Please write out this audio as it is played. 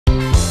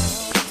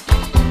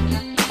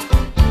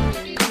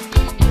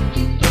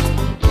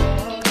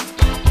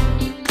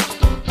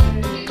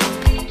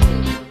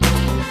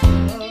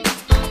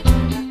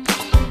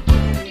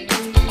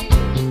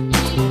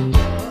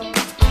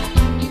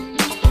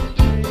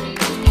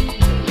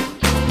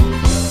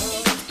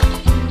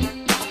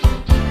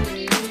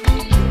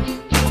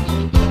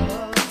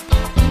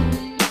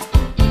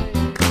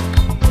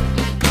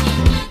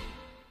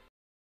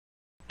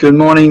Good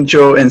morning,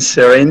 Joe and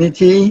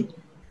Serenity,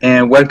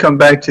 and welcome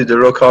back to the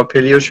Low Carb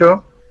Paleo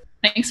Show.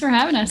 Thanks for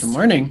having us. Good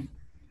morning.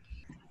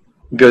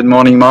 Good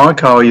morning,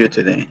 Mark. How are you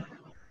today?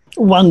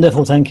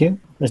 Wonderful, thank you.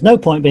 There's no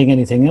point being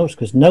anything else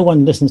because no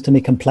one listens to me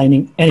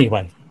complaining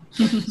anyway.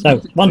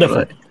 So, wonderful.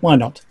 Right. Why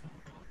not?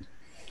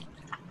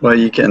 Well,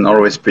 you can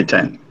always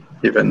pretend,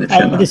 even if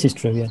you're not. This is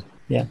true,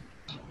 yeah.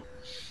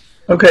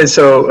 Okay,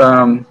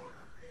 so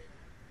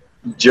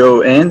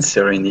Joe and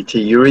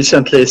Serenity, you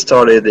recently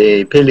started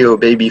a paleo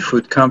baby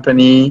food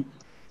company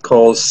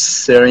called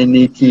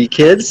Serenity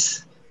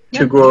Kids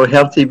to grow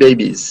healthy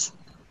babies.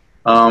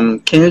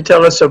 Can you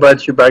tell us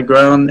about your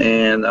background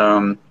and,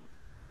 a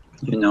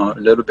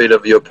little bit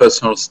of your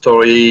personal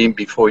story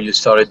before you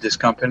started this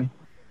company?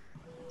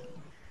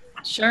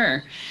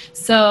 Sure.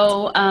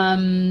 So,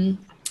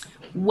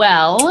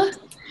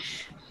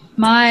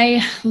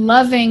 my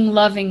loving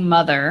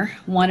mother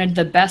wanted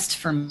the best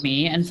for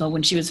me. And so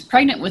when she was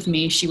pregnant with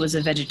me, she was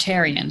a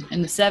vegetarian.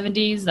 In the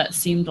 70s, that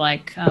seemed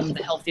like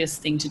the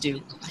healthiest thing to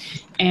do.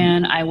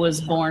 And I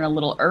was born a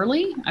little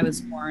early. I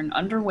was born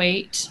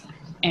underweight.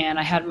 And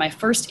I had my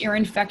first ear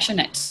infection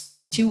at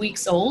 2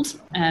 weeks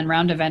old and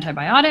round of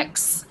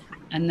antibiotics.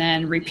 And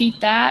then repeat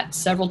that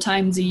several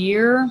times a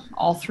year,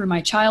 all through my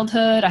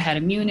childhood. I had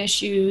immune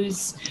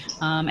issues,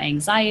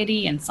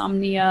 anxiety,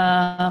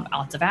 insomnia,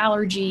 lots of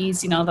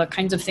allergies, the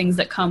kinds of things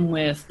that come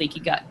with leaky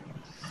gut.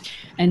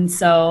 And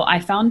so I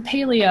found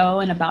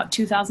paleo in about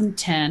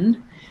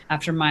 2010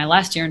 after my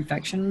last ear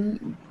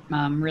infection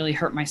really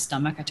hurt my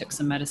stomach. I took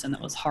some medicine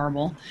that was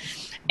horrible.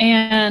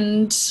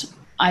 And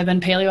I've been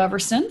paleo ever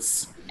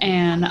since.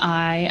 And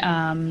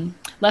I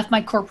left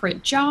my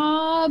corporate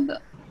job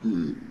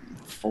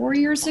 4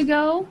 years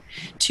ago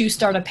to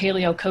start a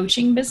paleo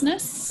coaching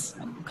business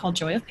called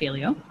Joy of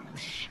Paleo.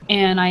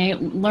 And I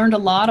learned a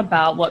lot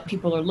about what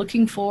people are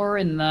looking for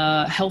in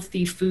the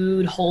healthy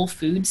food, whole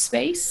food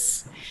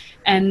space.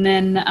 And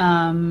then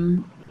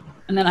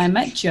I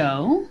met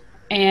Joe,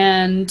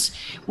 and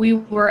we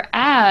were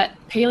at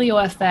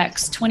Paleo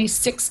FX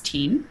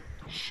 2016.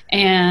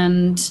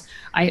 And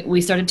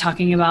we started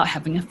talking about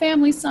having a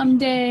family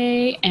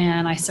someday,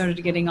 and I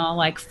started getting all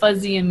like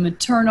fuzzy and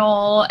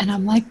maternal, and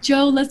I'm like,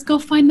 Joe, let's go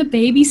find the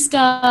baby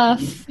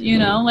stuff,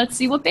 let's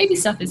see what baby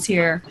stuff is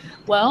here.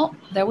 Well,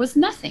 there was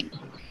nothing,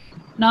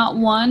 not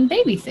one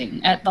baby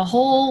thing at the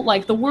whole,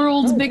 like the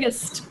world's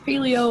biggest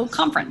paleo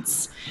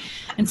conference.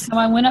 And so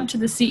I went up to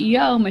the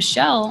CEO,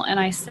 Michelle, and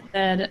I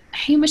said,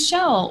 hey,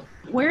 Michelle,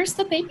 where's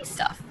the baby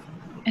stuff?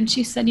 And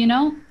she said,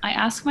 I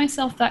ask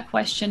myself that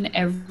question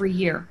every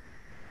year.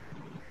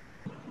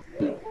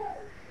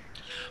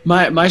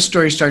 My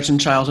story starts in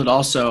childhood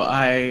also.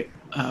 I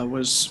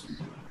was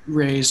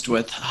raised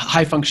with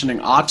high-functioning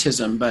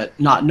autism, but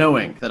not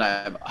knowing that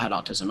I had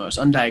autism. I was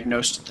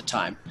undiagnosed at the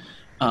time.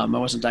 I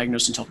wasn't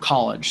diagnosed until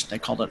college. They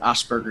called it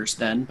Asperger's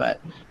then,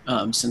 but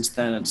since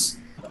then it's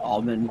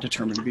all been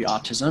determined to be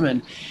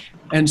autism.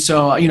 And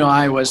so,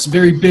 I was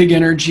very big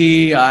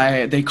energy.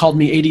 They called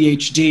me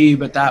ADHD,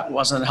 but that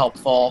wasn't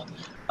helpful.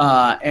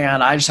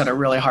 And I just had a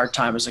really hard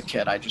time as a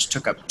kid. I just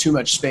took up too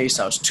much space.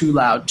 I was too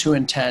loud, too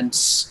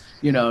intense,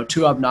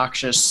 too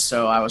obnoxious.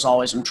 So I was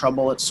always in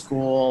trouble at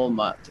school.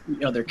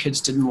 Their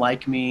kids didn't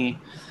like me,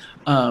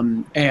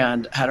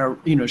 and had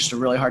just a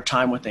really hard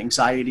time with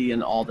anxiety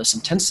and all this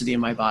intensity in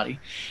my body,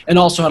 and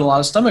also had a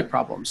lot of stomach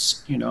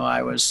problems.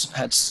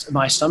 Had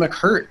my stomach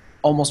hurt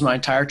almost my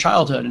entire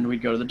childhood, and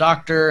we'd go to the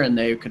doctor and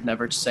they could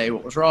never say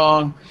what was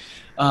wrong.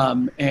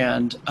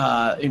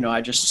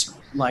 I just,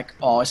 like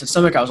always had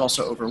stomach. I was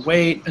also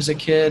overweight as a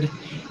kid,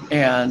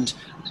 and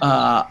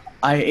I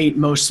ate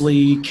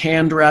mostly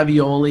canned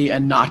ravioli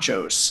and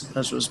nachos.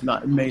 This was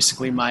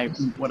basically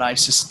what I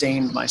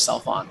sustained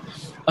myself on.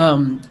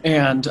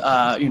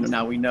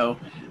 Now we know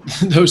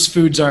those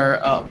foods are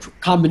a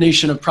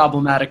combination of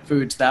problematic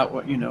foods that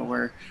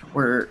were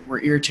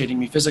irritating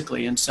me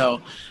physically. And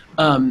so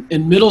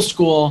in middle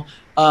school,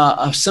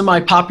 a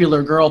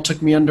semi-popular girl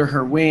took me under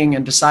her wing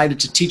and decided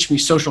to teach me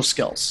social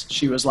skills.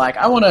 She was like,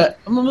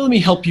 let me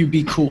help you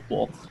be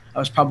cool. I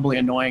was probably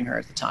annoying her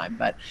at the time,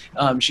 but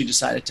she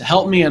decided to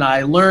help me, and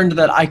I learned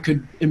that I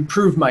could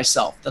improve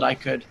myself, that I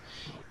could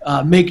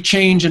make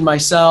change in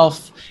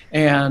myself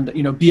and,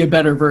 be a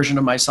better version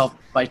of myself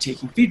by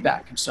taking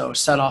feedback. And so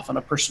set off on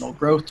a personal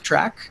growth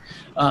track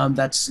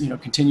that's,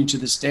 continued to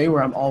this day,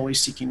 where I'm always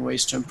seeking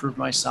ways to improve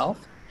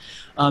myself.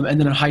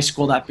 And then in high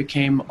school, that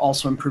became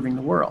also improving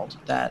the world,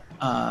 that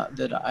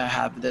I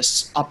have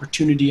this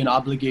opportunity and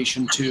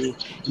obligation to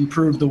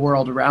improve the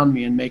world around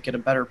me and make it a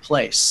better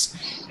place.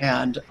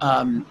 And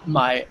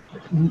my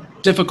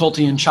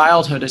difficulty in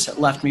childhood has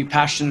left me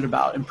passionate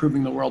about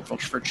improving the world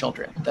for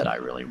children, that I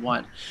really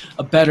want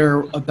a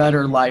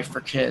better life for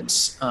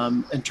kids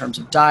in terms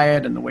of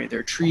diet and the way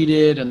they're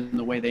treated and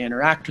the way they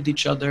interact with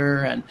each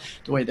other and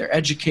the way they're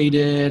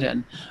educated,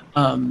 and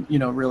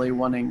really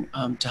wanting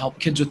to help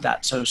kids with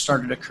that. So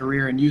started a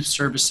career in youth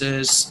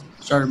services,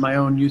 started my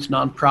own youth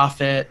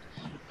nonprofit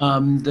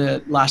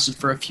that lasted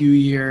for a few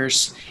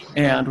years,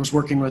 and was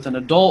working with an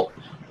adult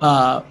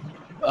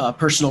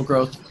personal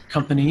growth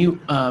company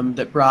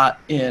that brought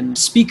in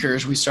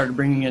speakers. We started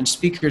bringing in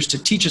speakers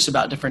to teach us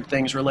about different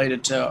things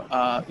related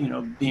to,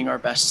 being our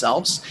best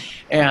selves.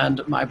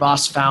 And my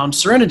boss found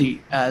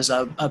Serenity as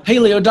a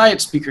paleo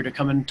diet speaker to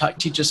come and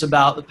teach us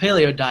about the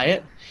paleo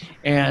diet.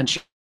 And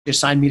she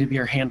assigned me to be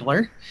her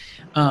handler.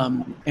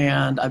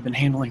 And I've been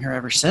handling her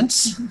ever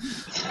since.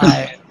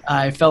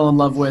 I fell in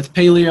love with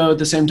paleo at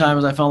the same time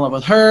as I fell in love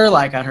with her.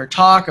 Like at her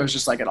talk, I was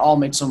just like, it all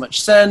made so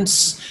much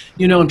sense,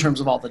 in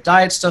terms of all the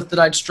diet stuff that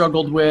I'd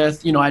struggled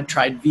with. I'd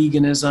tried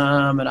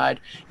veganism and I'd,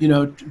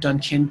 done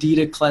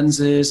candida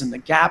cleanses and the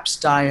GAPS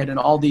diet and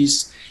all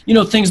these,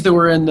 things that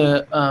were in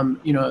the,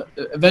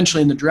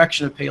 eventually in the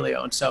direction of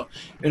paleo. And so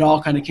it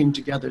all kind of came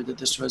together that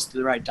this was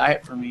the right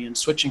diet for me, and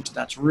switching to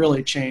that's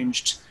really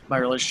changed my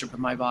relationship with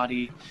my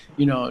body.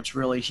 It's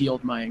really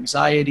healed my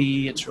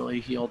anxiety. It's really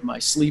healed my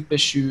sleep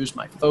issues,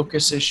 my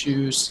focus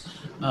issues.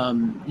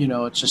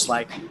 It's just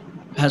like,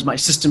 as my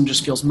system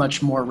just feels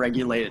much more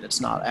regulated.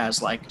 It's not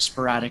as like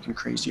sporadic and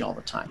crazy all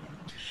the time.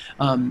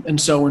 And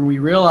so when we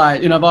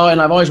realized,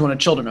 I've always wanted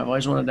children. I've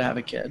always wanted to have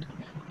a kid,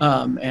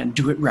 and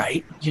do it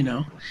right,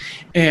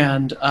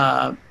 and,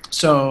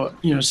 so,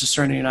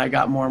 Serenity and I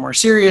got more and more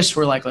serious.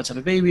 We're like, let's have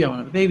a baby. I want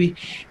to have a baby.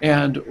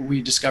 And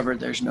we discovered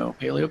there's no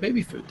paleo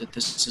baby food, that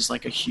this is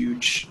like a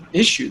huge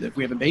issue, that if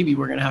we have a baby,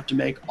 we're going to have to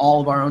make all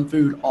of our own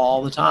food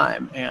all the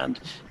time. And,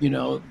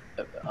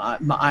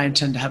 I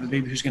intend to have a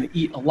baby who's going to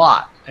eat a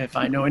lot. If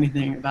I know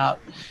anything about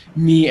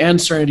me and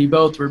Serenity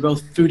both, we're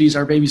both foodies.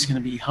 Our baby's going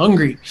to be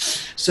hungry.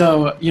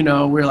 So,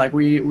 we're like,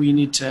 we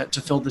need to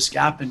fill this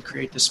gap and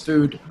create this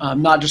food,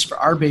 not just for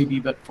our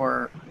baby, but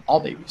for all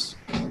babies.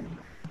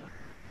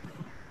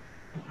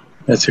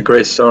 That's a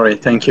great story.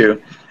 Thank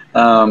you.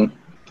 What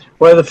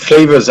other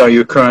flavors are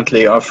you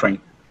currently offering?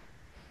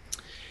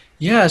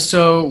 Yeah,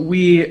 so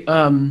we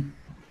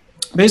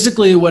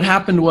basically what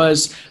happened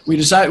was we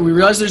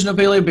realized there's no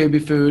paleo baby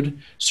food.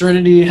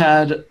 Serenity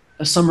had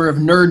a summer of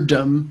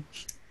nerddom.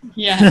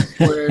 Yeah.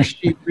 Where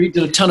she did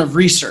a ton of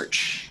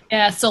research.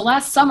 Yeah, so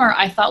last summer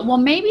I thought, well,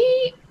 maybe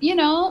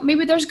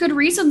there's good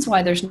reasons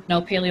why there's no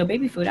paleo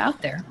baby food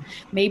out there.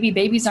 Maybe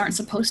babies aren't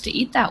supposed to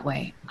eat that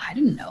way. I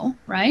didn't know,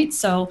 right?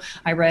 So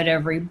I read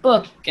every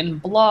book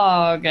and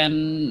blog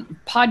and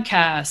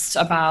podcast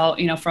about,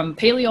 from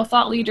paleo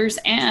thought leaders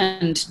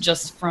and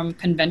just from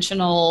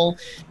conventional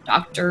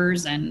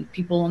doctors and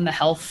people in the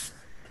health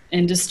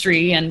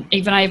industry. And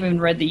I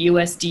even read the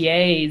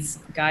USDA's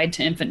Guide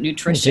to Infant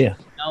Nutrition. Yeah.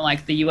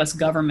 Like the U.S.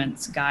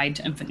 government's Guide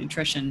to Infant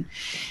Nutrition,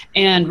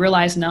 and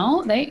realized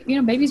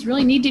babies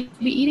really need to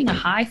be eating a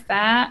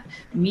high-fat,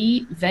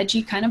 meat,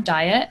 veggie kind of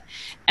diet.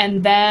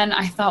 And then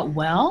I thought,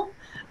 well,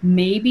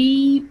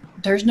 maybe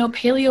there's no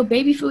paleo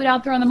baby food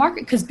out there on the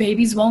market because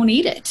babies won't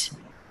eat it.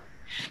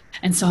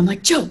 And so I'm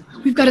like, Joe,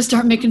 we've got to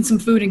start making some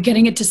food and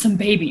getting it to some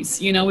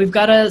babies. We've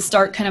got to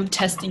start kind of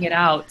testing it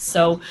out.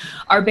 So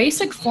our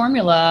basic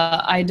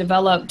formula I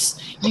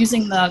developed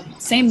using the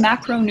same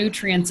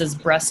macronutrients as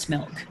breast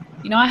milk.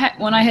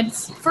 When I had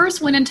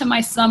first went into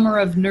my summer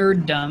of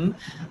nerddom,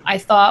 I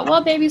thought,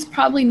 well, babies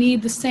probably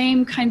need the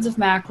same kinds of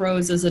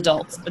macros as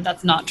adults, but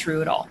that's not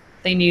true at all.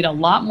 They need a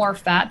lot more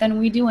fat than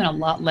we do and a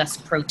lot less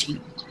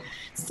protein.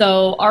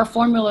 So our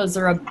formulas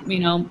are,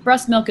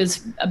 breast milk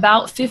is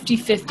about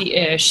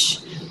 50-50-ish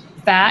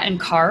fat and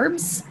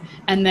carbs,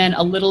 and then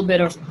a little bit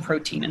of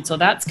protein. And so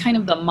that's kind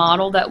of the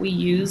model that we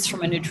use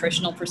from a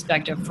nutritional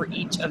perspective for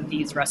each of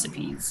these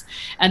recipes.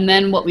 And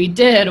then what we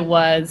did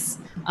was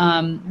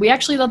we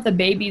actually let the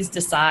babies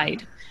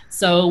decide.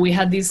 So we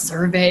had these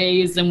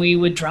surveys, and we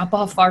would drop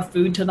off our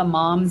food to the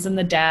moms and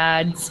the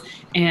dads.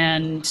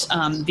 And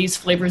these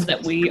flavors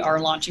that we are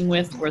launching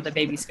with were the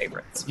baby's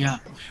favorites. Yeah,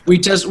 we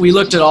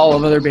looked at all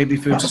of other baby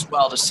foods as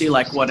well to see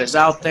like what is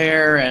out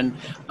there, and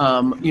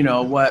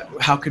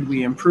how could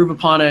we improve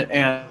upon it.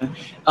 And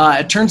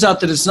it turns out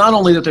that it's not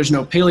only that there's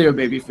no paleo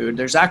baby food,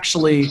 there's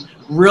actually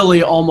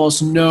really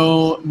almost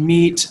no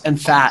meat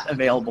and fat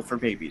available for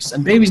babies.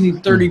 And babies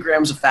need 30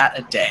 grams of fat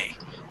a day.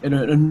 An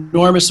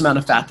enormous amount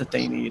of fat that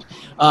they need.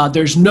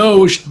 There's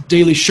no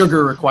daily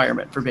sugar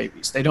requirement for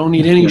babies. They don't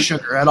need any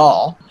sugar at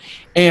all.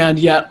 And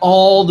yet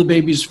all the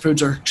baby's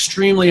foods are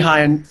extremely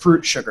high in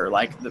fruit sugar.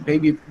 Like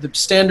the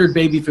standard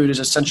baby food is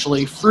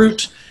essentially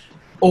fruit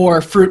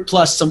or fruit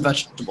plus some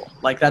vegetable.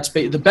 Like that's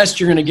the best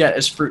you're gonna get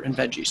is fruit and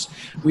veggies.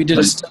 We did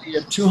a study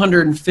of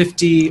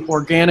 250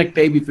 organic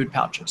baby food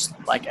pouches.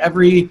 Like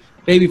every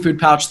baby food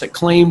pouch that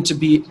claimed to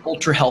be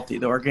ultra healthy,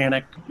 the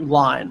organic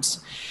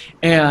lines.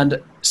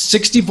 And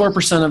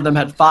 64% of them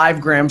had 5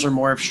 grams or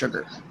more of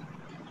sugar,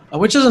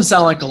 which doesn't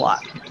sound like a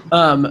lot,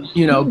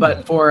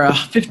 but for a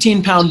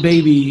 15-pound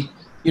baby,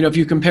 if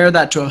you compare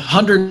that to a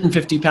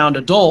 150-pound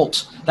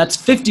adult, that's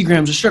 50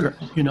 grams of sugar.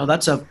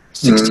 That's a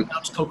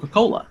 60-ounce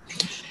Coca-Cola.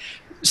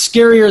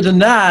 Scarier than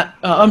that,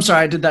 I'm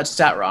sorry, I did that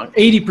stat wrong.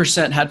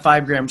 80% had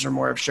 5 grams or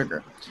more of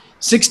sugar.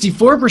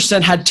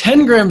 64% had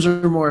 10 grams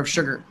or more of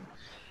sugar.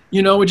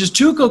 Which is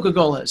 2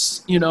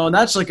 Coca-Colas, and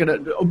that's like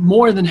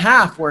more than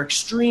half were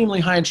extremely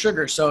high in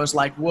sugar. So it's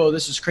like, whoa,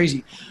 this is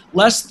crazy.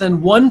 Less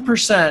than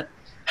 1%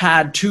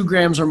 had 2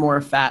 grams or more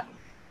of fat.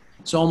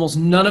 So almost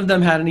none of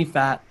them had any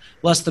fat.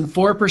 Less than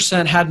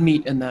 4% had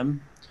meat in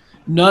them.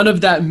 None of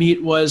that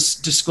meat was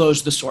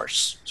disclosed the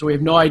source. So we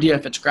have no idea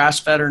if it's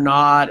grass-fed or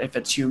not, if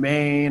it's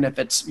humane, if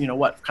it's,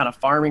 what kind of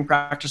farming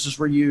practices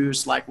were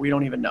used. Like, we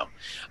don't even know.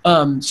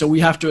 So we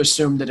have to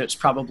assume that it's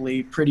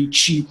probably pretty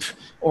cheap,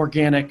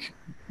 organic.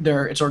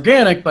 It's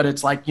organic, but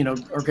it's like,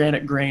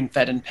 organic grain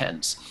fed in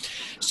pens.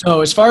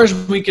 So as far as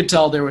we could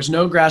tell, there was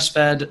no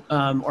grass-fed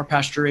or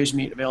pasture-raised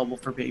meat available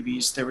for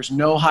babies. There was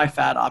no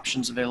high-fat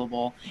options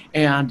available,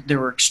 and there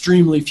were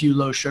extremely few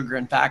low sugar.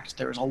 In fact,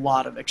 there was a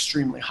lot of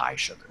extremely high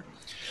sugar.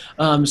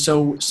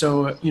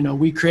 So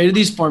we created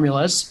these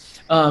formulas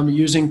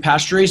using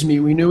pasture-raised meat.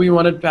 We knew we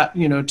wanted,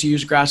 to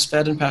use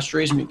grass-fed and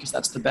pasture-raised meat because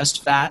that's the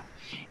best fat.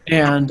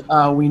 And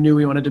we knew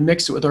we wanted to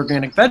mix it with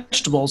organic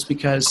vegetables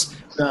because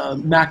the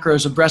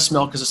macros of breast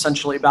milk is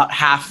essentially about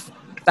half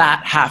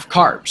fat, half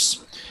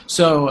carbs.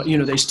 So,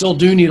 they still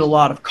do need a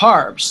lot of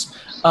carbs.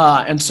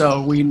 And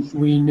so we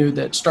knew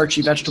that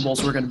starchy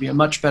vegetables were going to be a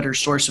much better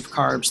source of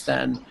carbs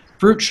than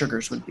fruit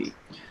sugars would be.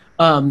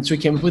 So we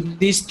came up with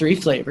these 3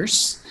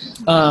 flavors.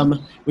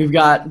 We've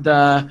got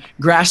the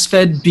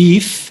grass-fed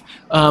beef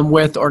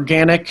with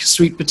organic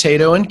sweet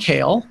potato and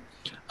kale.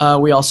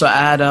 We also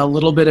add a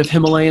little bit of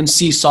Himalayan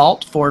sea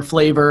salt for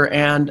flavor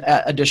and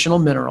additional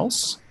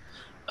minerals.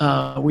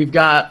 We've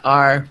got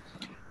our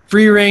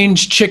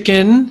free-range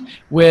chicken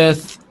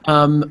with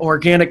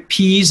organic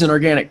peas and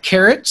organic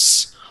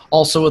carrots,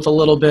 also with a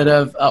little bit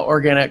of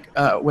organic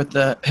with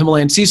the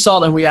Himalayan sea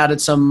salt, and we added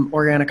some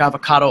organic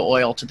avocado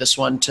oil to this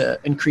one to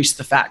increase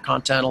the fat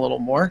content a little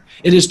more.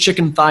 It is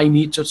chicken thigh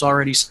meat, so it's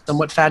already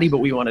somewhat fatty, but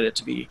we wanted it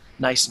to be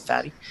nice and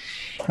fatty.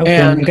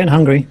 Okay, I'm getting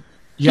hungry.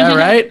 Yeah,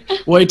 right?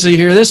 Wait till you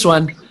hear this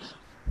one.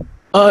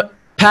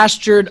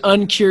 Pastured,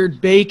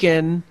 uncured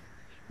bacon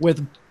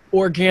with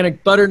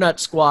organic butternut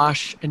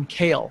squash and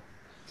kale.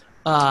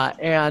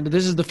 And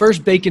this is the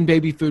first bacon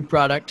baby food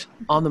product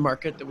on the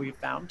market that we've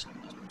found.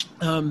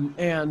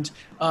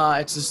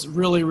 It's this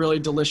really, really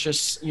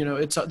delicious,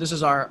 this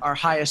is our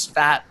highest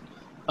fat,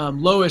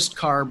 lowest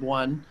carb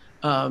one,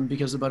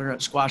 because the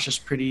butternut squash is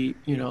pretty,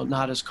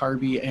 not as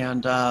carby,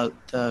 and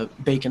the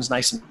bacon's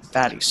nice and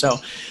fatty. So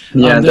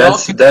yeah,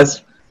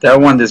 that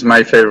one is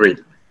my favorite.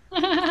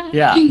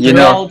 Yeah,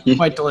 they're all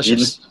quite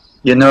delicious.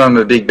 I'm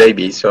a big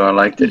baby, so I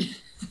liked it.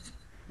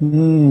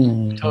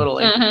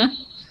 Totally.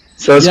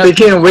 So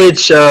speaking of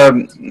which,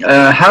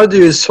 how do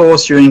you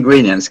source your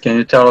ingredients? Can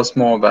you tell us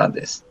more about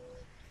this?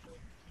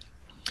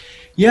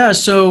 Yeah,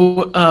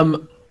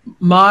 so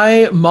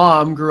my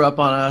mom grew up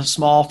on a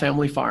small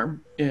family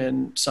farm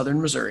in southern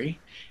Missouri.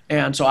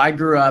 And so I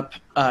grew up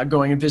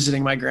going and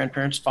visiting my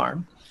grandparents'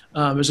 farm.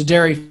 It was a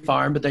dairy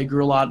farm, but they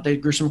grew a lot. They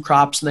grew some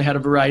crops, and they had a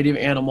variety of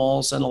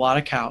animals and a lot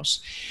of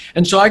cows.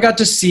 And so I got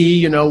to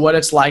see, what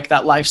it's like,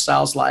 that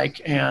lifestyle's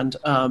like, and,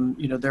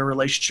 their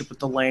relationship with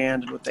the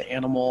land and with the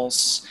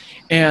animals,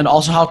 and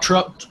also how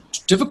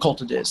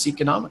difficult it is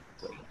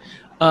economically.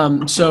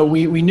 So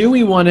we knew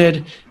we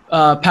wanted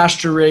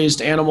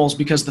pasture-raised animals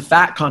because the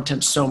fat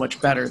content's so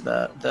much better.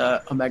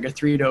 The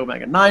omega-3 to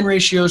omega-9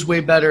 ratio is way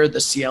better. The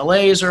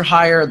CLAs are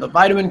higher. The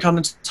vitamin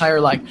content's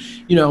higher.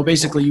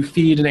 Basically you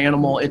feed an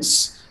animal,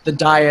 it's the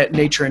diet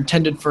nature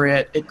intended for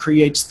it. It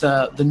creates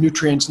the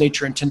nutrients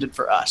nature intended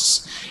for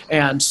us.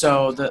 And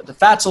so the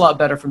fat's a lot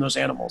better from those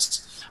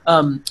animals.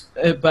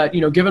 But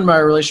given my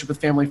relationship with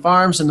family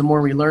farms and the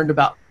more we learned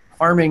about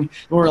farming,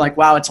 we're like,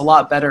 wow, it's a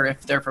lot better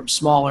if they're from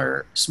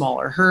smaller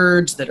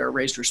herds that are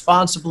raised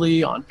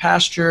responsibly on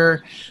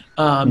pasture,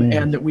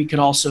 and that we can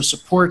also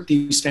support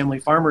these family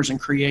farmers and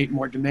create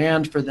more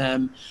demand for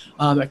them.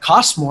 It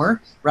costs more,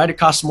 right? It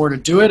costs more to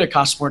do it. It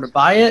costs more to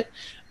buy it.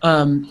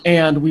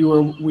 And we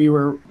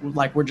were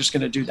like, we're just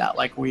going to do that.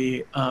 Like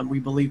we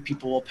believe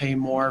people will pay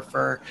more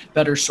for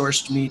better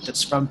sourced meat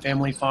that's from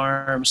family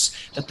farms.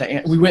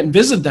 We went and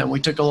visited them. We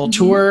took a little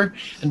tour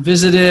and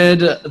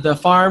visited the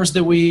farms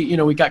that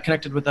we got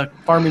connected with a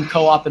farming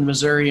co-op in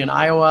Missouri and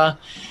Iowa,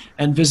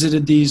 and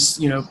visited these,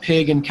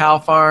 pig and cow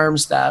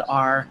farms that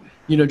are,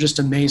 just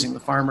amazing. The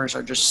farmers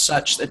are just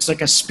it's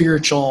like a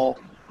spiritual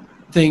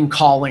thing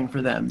calling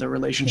for them, the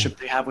relationship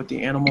they have with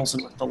the animals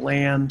and with the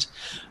land.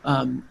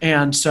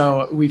 And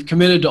so we've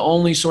committed to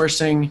only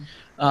sourcing,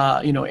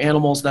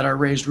 animals that are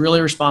raised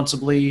really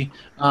responsibly,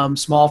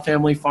 small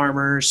family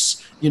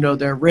farmers,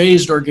 they're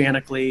raised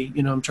organically,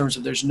 in terms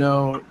of there's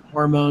no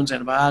hormones,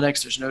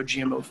 antibiotics, there's no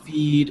GMO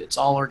feed. It's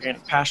all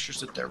organic pastures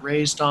that they're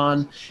raised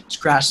on. It's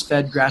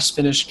grass-fed,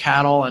 grass-finished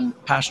cattle and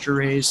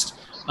pasture-raised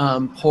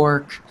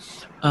pork.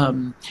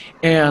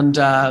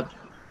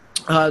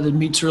 The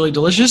meat's really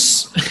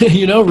delicious,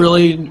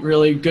 really,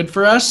 really good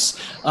for us.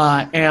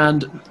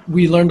 And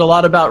we learned a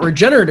lot about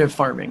regenerative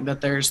farming,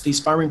 that there's these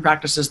farming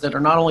practices that are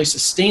not only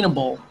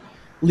sustainable,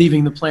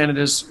 leaving the planet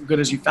as good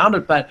as you found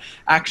it, but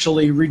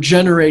actually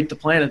regenerate the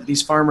planet.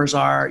 These farmers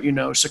are,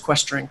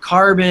 sequestering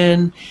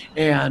carbon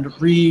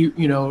and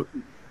regenerating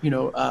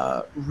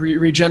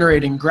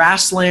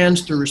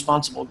grasslands through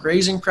responsible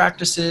grazing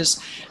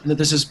practices, and that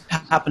this is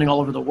happening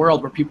all over the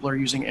world, where people are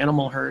using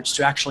animal herds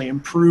to actually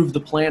improve the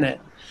planet.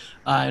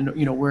 and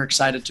we're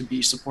excited to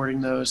be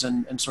supporting those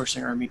and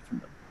sourcing our meat from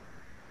them.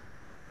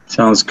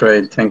 Sounds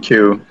great. Thank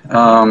you.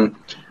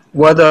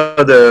 What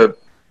are the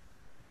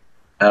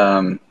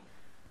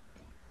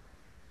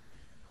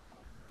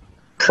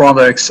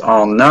products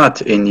are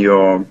not in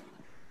your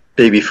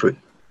baby food?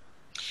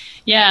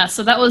 Yeah,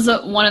 so that was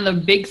one of the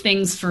big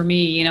things for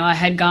me. I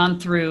had gone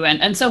through,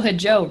 and so had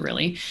Joe,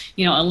 really,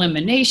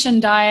 elimination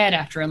diet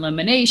after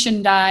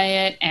elimination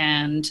diet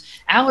and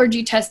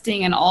allergy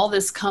testing and all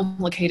this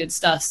complicated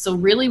stuff. So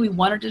really, we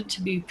wanted it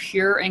to be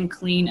pure and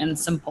clean and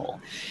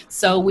simple.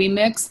 So we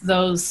mixed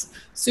those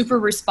super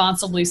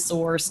responsibly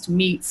sourced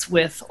meats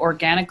with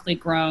organically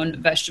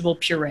grown vegetable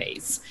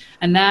purees.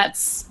 And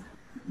that's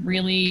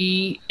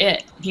really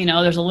it.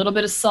 There's a little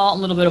bit of salt,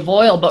 a little bit of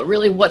oil, but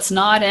really what's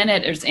not in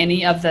it is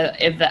any of the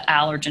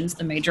allergens,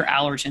 the major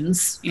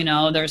allergens.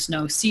 There's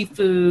no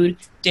seafood,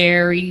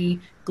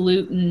 dairy,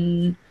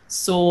 gluten,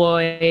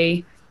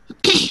 soy,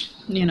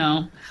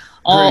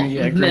 all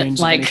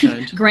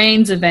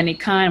grains of any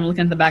kind. I'm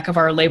looking at the back of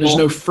our label. There's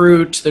no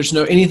fruit. There's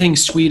no anything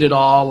sweet at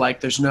all.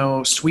 There's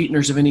no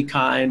sweeteners of any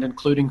kind,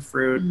 including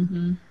fruit.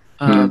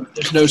 Mm-hmm.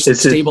 There's no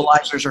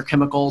stabilizers or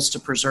chemicals to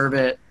preserve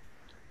it.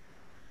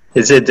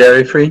 Is it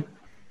dairy free?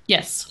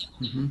 Yes.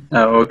 Mm-hmm.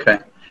 Oh, okay.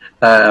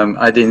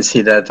 I didn't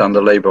see that on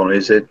the label.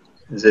 Is it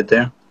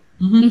there?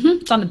 Mm-hmm.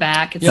 It's on the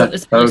back. It's okay.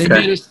 They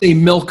made us say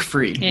milk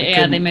free.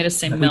 Yeah, they made us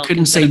say milk. We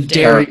couldn't say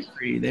dairy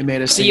free. They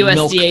made us say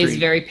milk free. The USDA is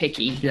very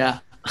picky. Yeah.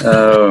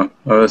 Oh,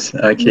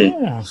 okay.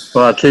 Yeah.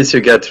 Well, at least you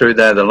get through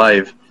that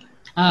alive.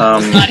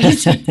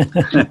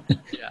 Yeah.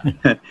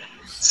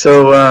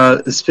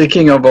 So,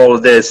 speaking of all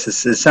of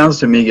this, it sounds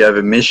to me you have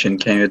a mission.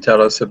 Can you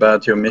tell us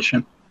about your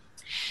mission?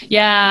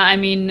 Yeah,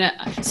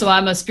 so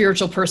I'm a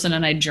spiritual person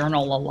and I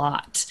journal a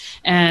lot.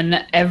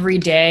 And every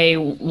day,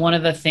 one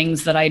of the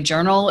things that I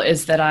journal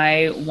is that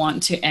I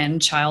want to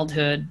end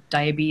childhood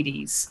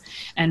diabetes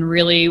and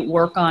really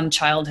work on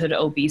childhood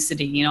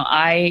obesity.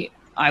 I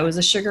was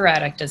a sugar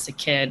addict as a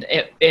kid.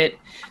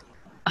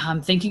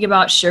 Thinking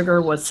about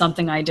sugar was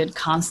something I did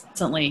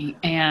constantly.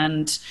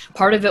 And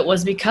part of it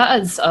was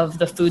because of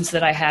the foods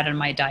that I had in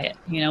my diet.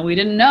 We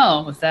didn't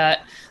know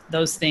that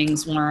those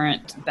things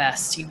weren't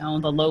best.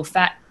 The low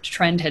fat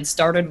trend had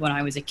started when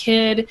I was a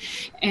kid.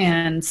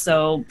 And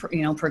so,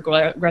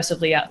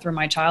 progressively through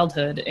my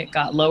childhood, it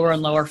got lower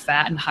and lower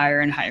fat and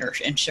higher in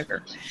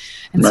sugar.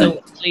 And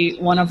so really,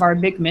 one of our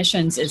big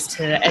missions is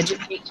to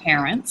educate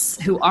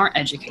parents who aren't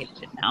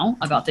educated now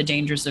about the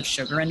dangers of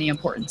sugar and the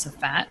importance of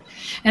fat.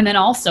 And then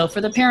also for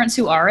the parents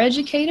who are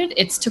educated,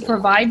 it's to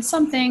provide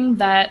something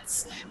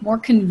that's more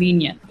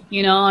convenient.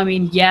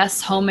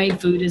 Yes, homemade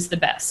food is the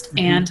best. Mm-hmm.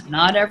 And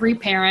not every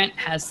parent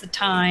has the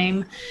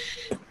time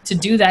to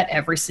do that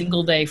every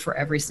single day for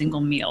every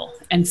single meal.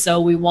 And so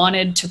we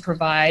wanted to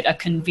provide a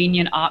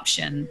convenient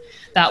option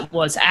that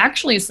was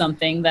actually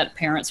something that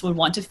parents would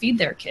want to feed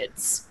their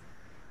kids.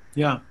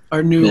 Yeah.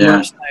 Our new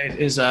website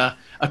is a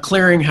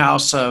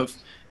clearinghouse of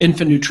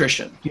infant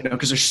nutrition,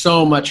 because there's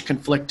so much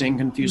conflicting,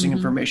 confusing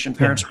information.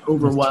 Parents are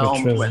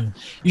overwhelmed with,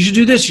 you should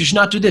do this, you should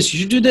not do this,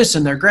 you should do this.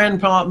 And their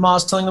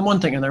grandma's telling them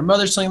one thing and their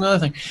mother's telling them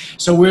another thing.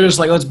 So we're just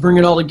let's bring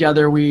it all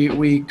together. We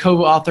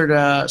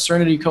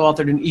Serenity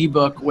co-authored an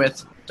ebook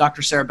with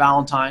Dr. Sarah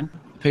Ballantyne,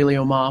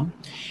 Paleo mom,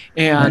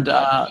 and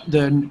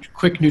the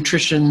quick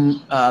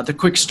nutrition, the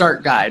quick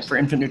start guide for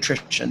infant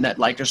nutrition that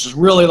just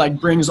really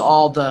brings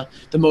all the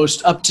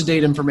most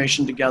up-to-date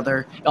information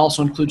together. It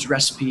also includes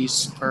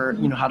recipes for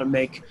how to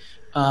make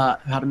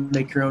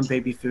your own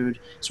baby food.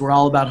 So we're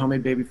all about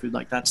homemade baby food.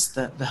 That's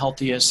the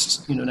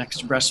healthiest, next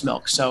to breast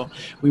milk. So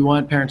we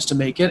want parents to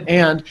make it,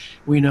 and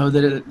we know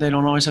that they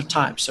don't always have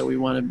time. So we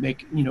want to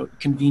make,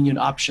 convenient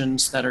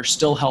options that are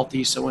still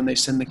healthy. So when they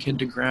send the kid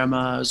to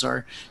grandma's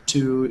or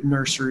to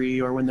nursery,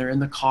 or when they're in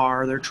the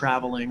car, they're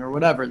traveling or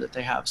whatever, that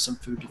they have some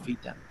food to feed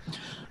them.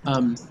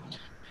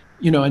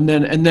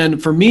 And then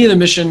for me, the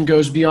mission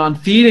goes beyond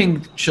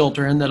feeding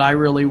children, that I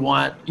really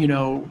want,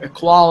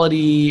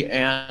 equality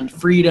and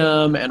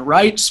freedom and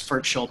rights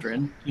for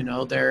children.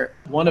 They're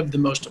one of the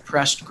most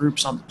oppressed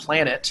groups on the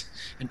planet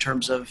in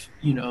terms of,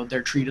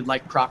 they're treated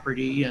like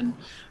property and,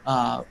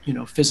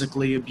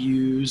 physically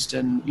abused,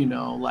 and,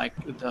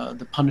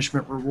 the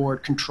punishment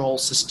reward control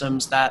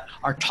systems that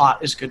are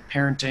taught as good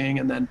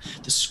parenting. And then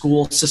the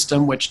school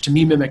system, which to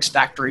me mimics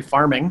factory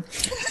farming.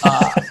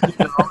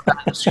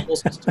 The school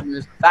system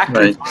is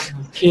factory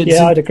farming. Kids,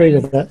 yeah, I'd agree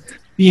with that.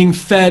 Being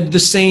fed the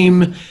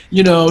same,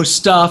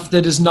 stuff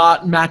that is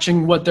not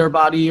matching what their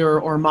body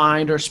or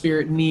mind or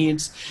spirit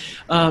needs.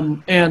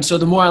 And so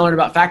the more I learn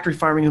about factory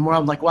farming, the more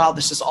I'm like, wow,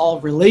 this is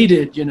all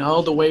related,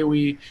 the way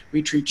we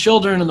treat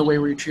children and the way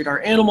we treat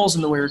our animals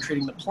and the way we're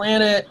treating the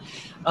planet.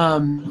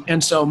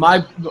 And so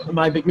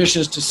my big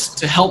mission is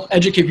to help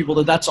educate people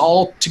that that's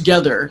all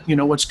together.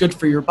 What's good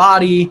for your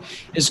body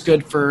is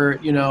good for,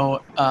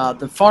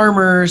 the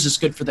farmers, is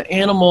good for the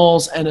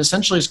animals, and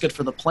essentially is good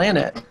for the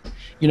planet.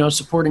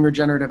 Supporting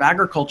regenerative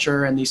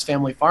agriculture and these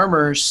family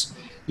farmers,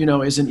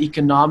 is an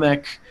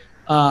economic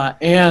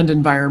and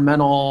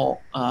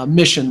environmental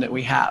mission that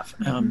we have.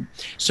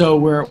 So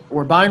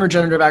we're buying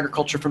regenerative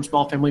agriculture from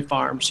small family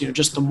farms.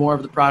 Just the more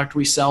of the product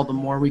we sell, the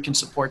more we can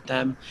support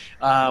them.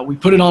 We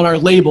put it on our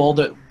label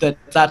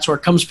that's where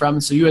it comes from.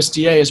 And so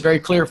USDA is very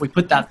clear, if we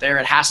put that there,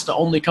 it has to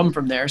only come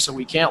from there. So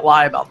we can't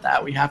lie about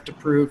that. We had to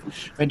prove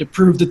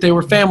that they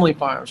were family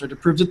farms, or to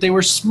prove that they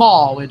were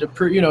small. We had to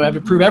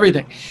prove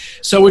everything.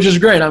 So, which is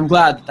great. I'm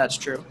glad that that's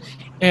true.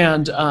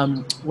 And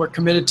we're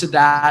committed to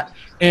that.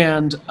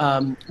 And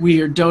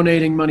we are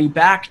donating money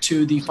back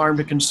to the Farm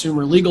to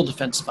Consumer Legal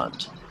Defense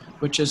Fund,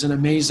 which is an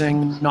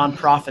amazing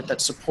nonprofit that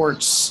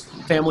supports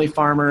family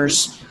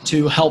farmers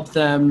to help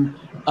them,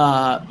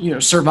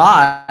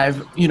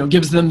 survive.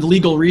 Gives them the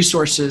legal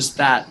resources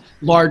that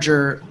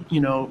larger,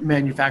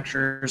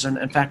 manufacturers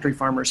and factory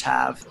farmers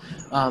have.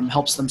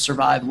 Helps them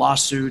survive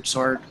lawsuits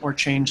or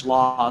change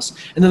laws.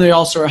 And then they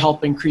also are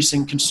help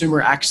increasing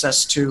consumer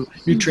access to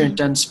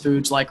nutrient-dense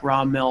foods like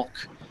raw milk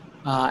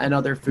and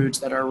other foods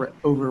that are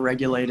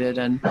over-regulated.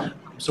 And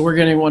so we're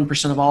getting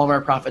 1% of all of our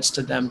profits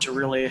to them to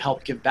really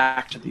help give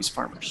back to these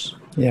farmers.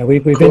 Yeah,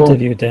 we've Cool.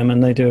 interviewed them,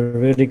 and they do a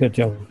really good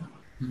job.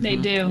 They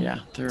do. Yeah,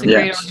 they're It's a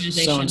great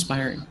organization. so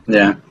inspiring.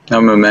 Yeah,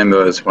 I'm a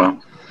member as well.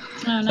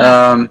 Oh,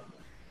 nice.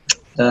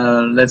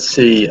 Let's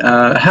see.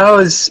 How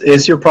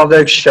is your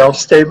product shelf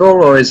stable,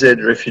 or is it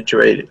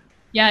refrigerated?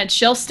 Yeah, it's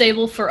shelf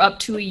stable for up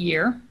to a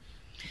year.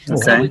 So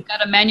Okay. we've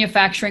got a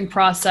manufacturing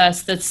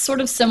process that's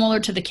sort of similar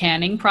to the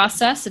canning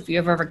process, if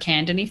you've ever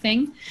canned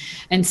anything.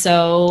 And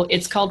so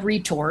it's called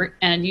retort,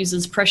 and it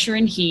uses pressure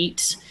and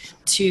heat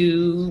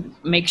to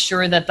make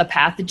sure that the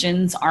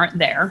pathogens aren't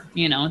there.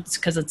 It's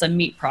because it's a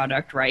meat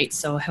product, right?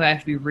 So we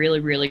have to be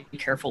really, really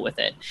careful with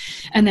it.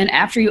 And then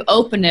after you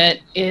open it,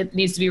 it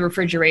needs to be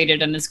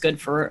refrigerated, and it's good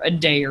for a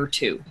day or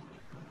two.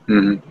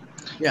 Mm-hmm.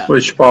 Yeah.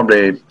 Which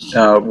probably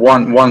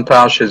one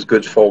pouch is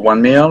good for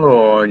one meal,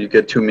 or you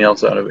get 2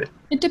 meals out of it.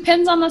 It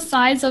depends on the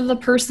size of the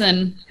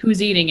person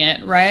who's eating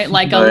it, right?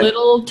 Like Right. a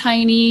little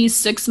tiny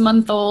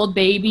 6-month-old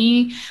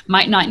baby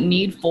might not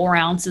need 4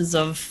 ounces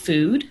of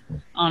food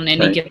on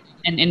any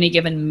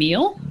given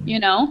meal,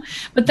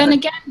 But then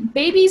again,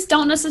 babies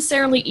don't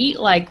necessarily eat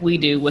like we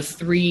do with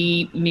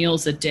 3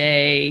 meals a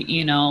day,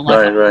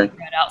 Right.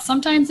 spread out.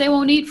 Sometimes they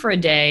won't eat for a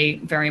day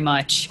very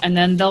much, and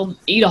then they'll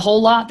eat a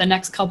whole lot the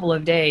next couple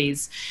of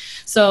days.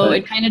 So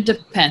Right. it kind of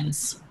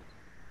depends.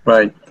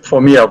 Right.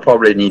 For me, I'll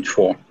probably need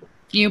 4.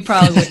 You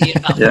probably would eat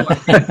about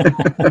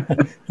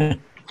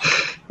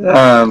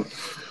Yeah.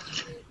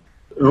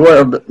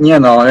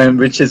 And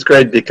which is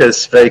great because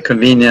it's very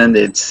convenient.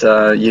 It's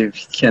you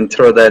can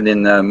throw that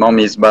in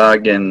mommy's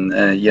bag, and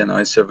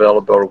it's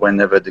available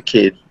whenever the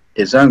kid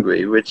is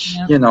hungry, which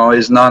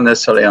is not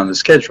necessarily on the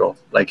schedule,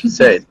 like you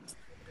said.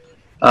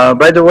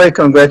 By the way,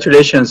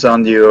 congratulations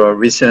on your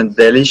recent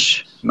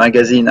Delish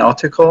magazine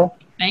article.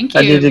 Thank you.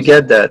 How did you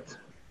get that?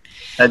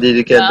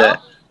 That?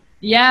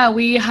 Yeah,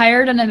 we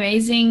hired an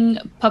amazing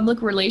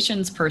public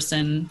relations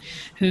person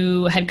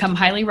who had come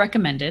highly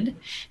recommended,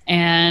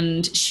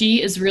 and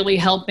she is really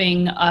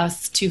helping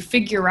us to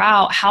figure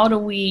out how do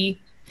we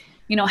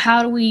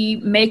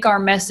make our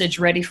message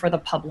ready for the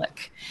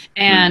public.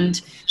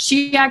 And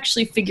she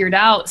actually figured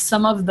out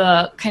some of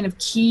the kind of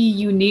key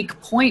unique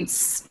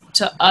points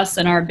to us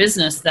in our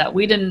business that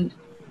we didn't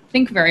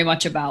think very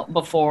much about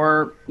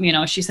before.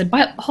 She said,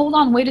 but hold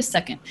on, wait a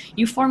second.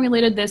 You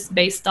formulated this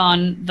based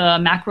on the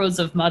macros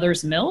of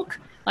mother's milk?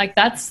 Like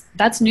that's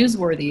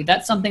newsworthy.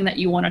 That's something that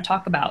you want to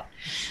talk about.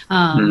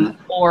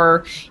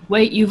 Or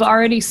wait, you've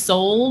already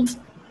sold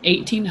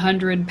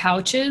 1,800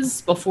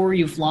 pouches before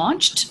you've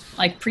launched,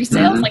 like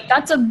pre-sales. Like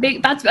that's a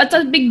big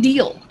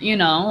deal,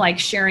 like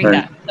sharing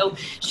Right. that. So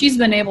she's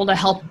been able to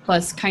help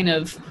us kind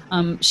of,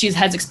 she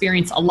has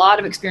a lot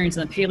of experience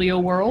in the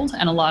paleo world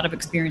and a lot of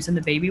experience in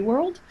the baby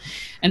world.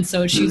 And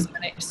so she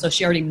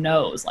already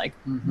knows like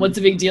what's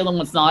a big deal and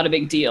what's not a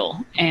big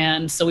deal.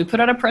 And so we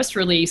put out a press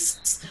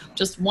release.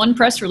 Just one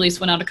press release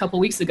went out a couple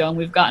weeks ago, and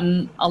we've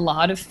gotten a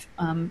lot of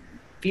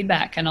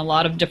feedback and a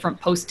lot of different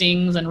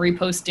postings and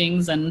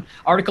repostings and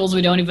articles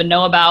we don't even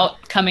know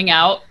about coming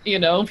out,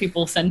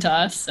 people send to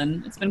us,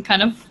 and it's been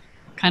kind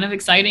of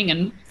exciting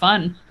and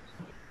fun.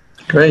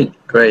 Great.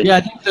 Yeah,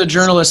 I think the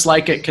journalists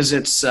like it because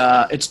it's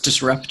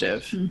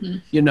disruptive.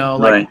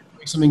 Right.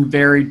 Something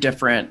very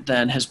different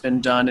than has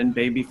been done in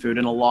baby food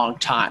in a long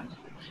time.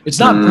 It's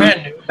not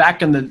brand new.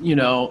 Back in the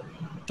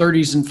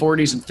 30s and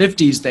 40s and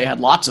 50s, they had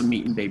lots of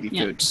meat and baby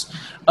foods.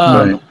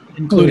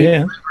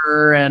 Including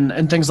liver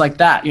and things like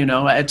that.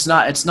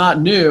 It's not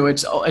new.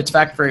 It's in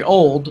fact very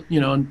old.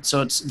 And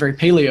so it's very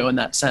paleo in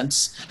that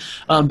sense.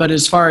 But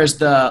as far as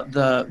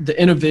the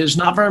innovation,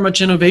 not very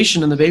much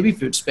innovation in the baby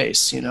food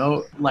space.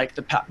 Like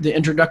the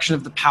introduction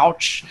of the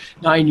pouch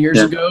 9 years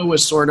ago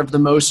was sort of the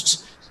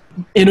most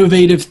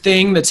innovative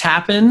thing that's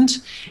happened,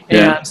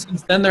 and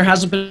since then there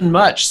hasn't been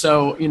much.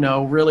 So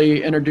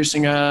really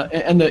introducing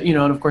and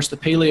of course the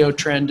paleo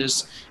trend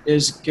is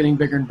getting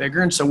bigger and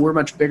bigger, and so we're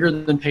much bigger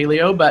than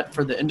paleo. But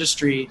for the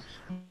industry,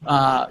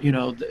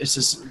 this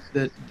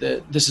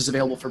is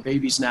available for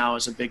babies now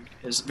is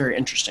very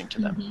interesting to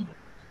them.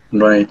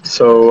 Right.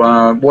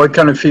 So, what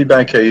kind of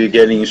feedback are you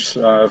getting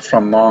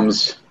from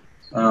moms?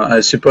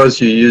 I suppose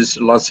you use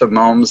lots of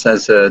moms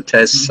as a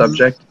test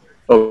subject.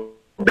 Oh,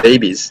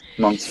 babies,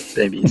 moms,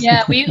 babies.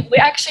 Yeah, we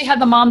actually had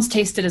the moms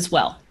taste it as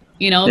well.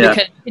 Yeah.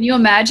 Because can you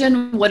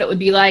imagine what it would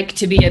be like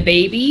to be a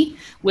baby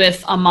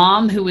with a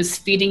mom who was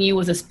feeding you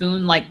with a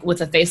spoon, like with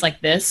a face like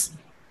this?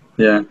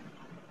 Yeah.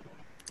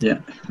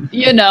 Yeah.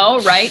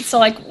 Right? So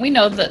like we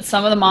know that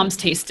some of the moms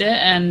taste it,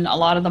 and a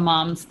lot of the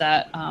moms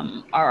that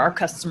are our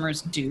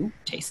customers do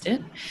taste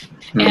it.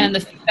 And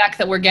the feedback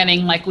that we're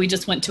getting, like we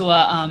just went to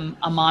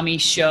a mommy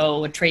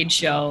show, a trade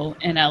show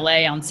in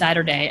LA on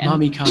Saturday. And,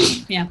 Mommy Con.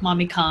 Yeah,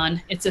 Mommy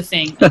Con. It's a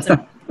thing.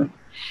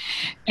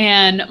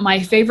 And my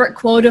favorite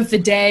quote of the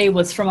day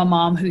was from a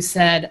mom who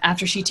said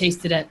after she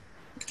tasted it,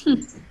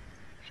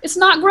 it's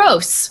not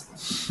gross.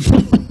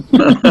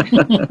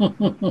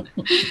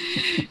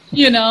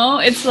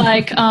 It's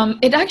like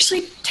it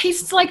actually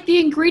tastes like the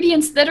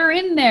ingredients that are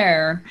in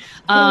there.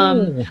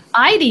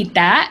 I'd eat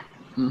that.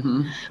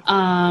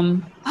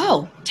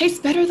 Tastes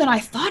better than I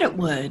thought it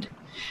would.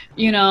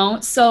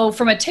 So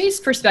from a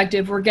taste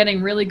perspective, we're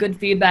getting really good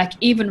feedback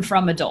even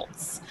from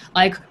adults.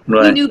 Like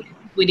we knew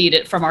we'd eat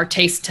it from our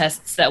taste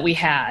tests that we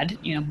had,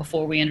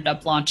 before we ended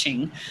up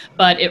launching.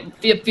 But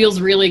it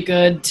feels really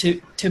good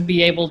to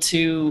be able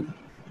to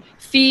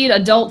feed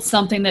adults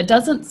something that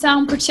doesn't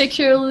sound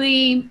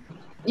particularly,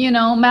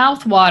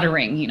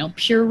 mouth-watering.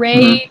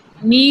 Puree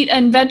meat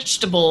and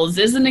vegetables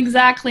isn't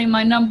exactly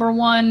my number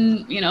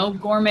one,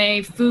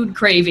 gourmet food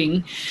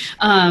craving.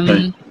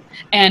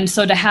 And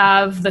so to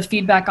have the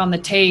feedback on the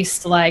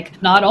taste,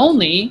 like not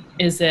only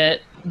is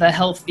it the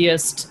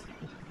healthiest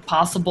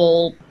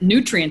possible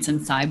nutrients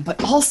inside,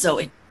 but also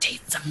it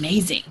tastes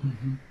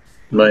amazing.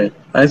 Right.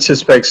 I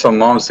suspect some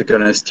moms are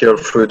going to steal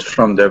food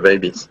from their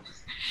babies.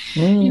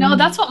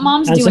 That's what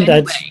moms do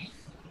anyway,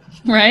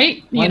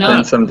 right?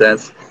 And some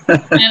dads.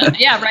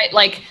 Yeah, right.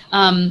 Like,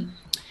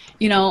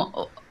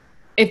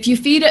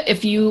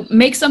 if you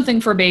make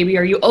something for a baby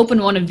or you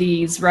open one of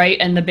these, right,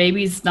 and the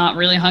baby's not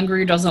really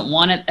hungry or doesn't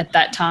want it at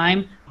that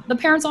time, the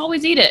parents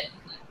always eat it,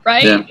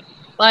 right? Yeah.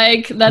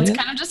 Like, that's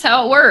kind of just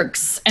how it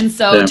works. And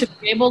so to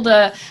be able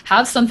to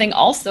have something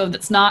also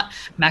that's not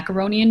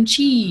macaroni and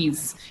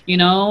cheese,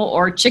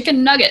 or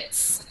chicken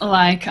nuggets,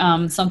 like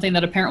something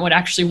that a parent would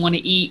actually want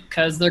to eat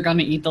because they're going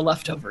to eat the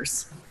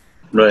leftovers.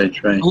 Right.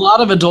 A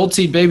lot of adults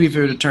eat baby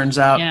food, it turns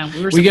out. Yeah,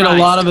 we get a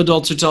lot of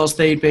adults who tell us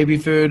they eat baby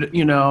food.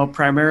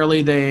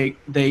 Primarily they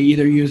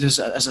either use this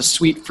as a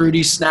sweet,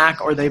 fruity snack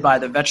or they buy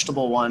the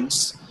vegetable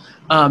ones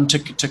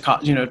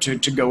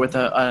to go with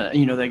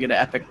they get an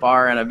Epic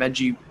bar and a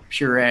veggie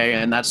puree,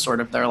 and that's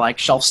sort of their like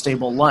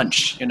shelf-stable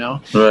lunch, Right.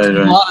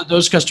 A lot of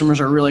those customers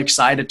are really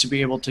excited to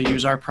be able to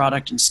use our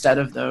product instead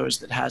of those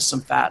that has some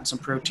fat and some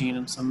protein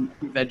and some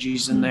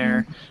veggies in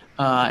there.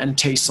 And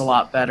tastes a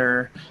lot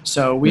better.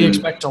 So we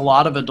expect a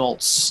lot of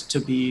adults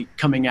to be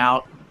coming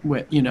out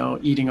with,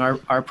 eating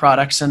our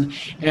products, and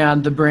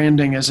the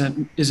branding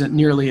isn't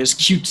nearly as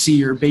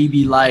cutesy or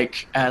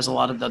baby-like as a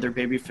lot of the other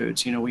baby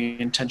foods. We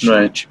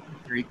intentionally choose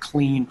a very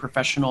clean,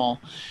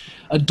 professional,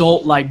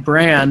 adult-like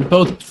brand,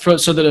 both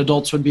so that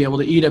adults would be able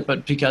to eat it,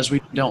 but because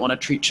we don't want to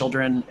treat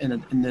children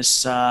in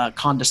this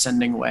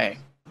condescending way,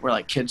 where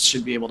like kids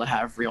should be able to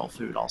have real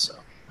food also.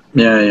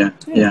 Yeah.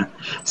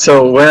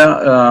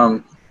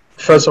 So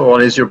first of all,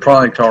 is your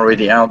product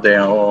already out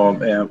there, or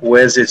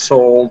where is it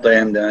sold,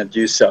 and do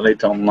you sell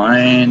it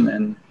online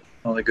and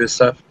all the good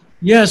stuff?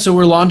 Yeah, so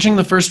we're launching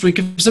the first week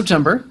of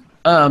September.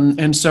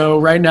 And so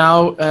right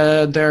now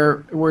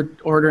we're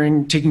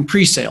taking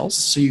pre-sales,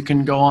 so you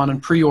can go on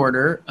and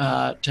pre-order,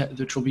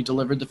 which will be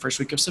delivered the first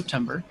week of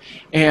September.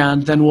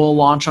 And then we'll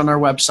launch on our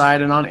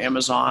website and on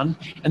Amazon.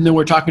 And then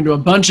we're talking to a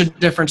bunch of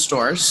different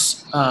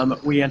stores.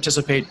 We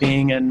anticipate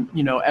being in,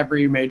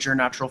 every major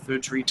natural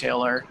foods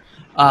retailer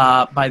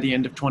by the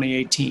end of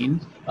 2018.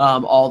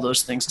 All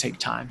those things take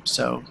time.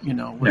 So,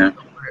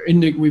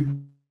 we've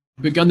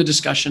begun the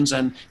discussions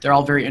and they're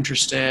all very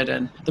interested.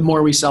 And the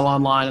more we sell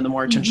online and the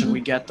more attention we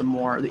get,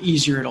 the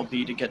easier it'll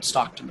be to get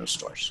stocked in those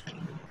stores.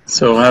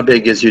 So how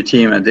big is your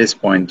team at this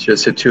point?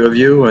 Just the two of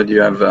you, or do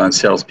you have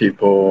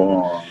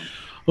salespeople?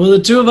 Well,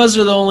 the two of us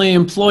are the only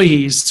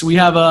employees. We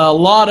have a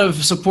lot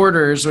of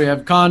supporters. We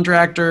have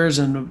contractors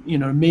and,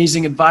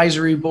 amazing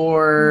advisory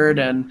board.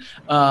 And,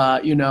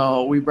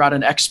 we brought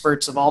in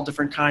experts of all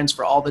different kinds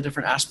for all the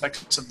different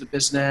aspects of the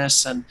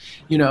business. And,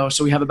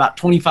 so we have about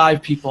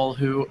 25 people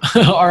who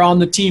are on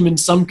the team in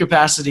some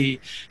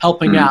capacity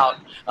helping out.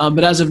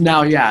 But as of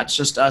now, it's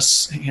just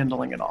us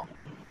handling it all.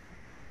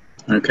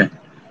 Okay.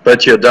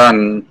 But you're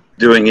done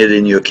doing it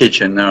in your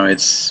kitchen now.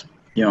 It's,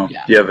 you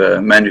have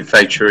a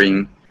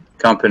manufacturing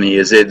company.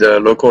 Is it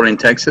local in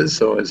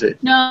Texas, or is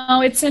it?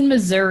 No, it's in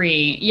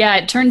Missouri. Yeah,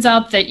 it turns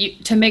out that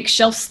to make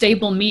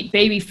shelf-stable meat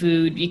baby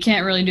food, you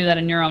can't really do that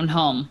in your own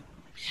home.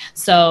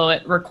 So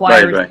it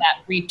requires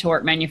that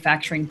retort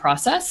manufacturing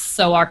process.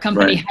 So our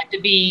company had to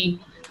be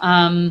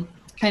kind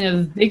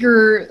of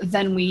bigger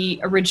than we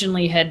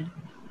originally had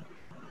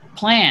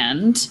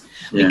planned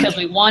because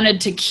we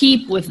wanted to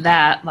keep with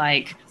that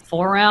like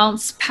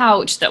 4-ounce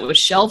pouch that was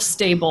shelf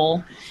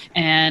stable.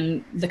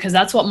 And because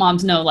that's what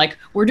moms know, like,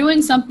 we're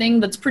doing something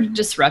that's pretty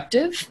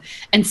disruptive.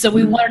 And so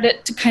we wanted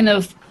it to kind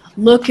of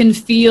look and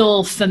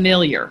feel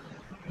familiar.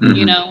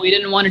 You know, we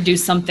didn't want to do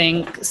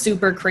something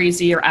super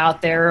crazy or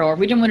out there, or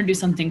we didn't want to do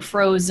something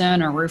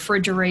frozen or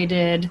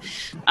refrigerated.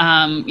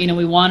 You know,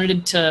 we wanted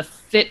it to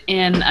fit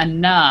in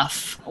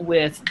enough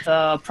with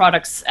the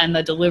products and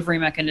the delivery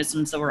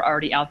mechanisms that were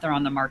already out there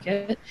on the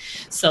market.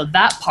 So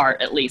that part,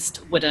 at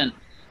least, wouldn't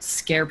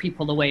scare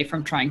people away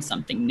from trying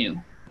something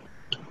new.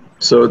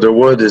 So the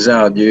word is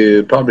out.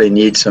 You probably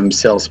need some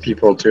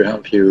salespeople to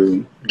help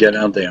you get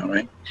out there,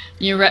 right?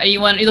 You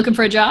looking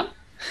for a job?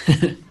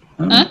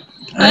 Huh?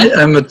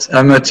 I'm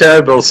a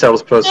terrible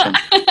salesperson,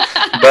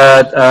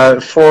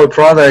 but for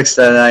products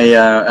that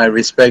I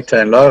respect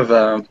and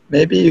love,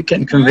 maybe you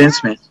can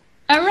convince me.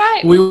 All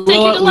right. We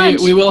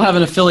will have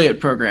an affiliate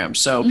program.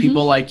 So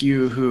people like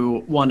you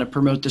who want to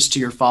promote this to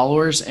your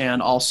followers and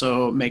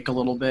also make a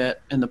little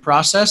bit in the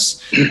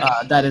process,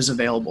 that is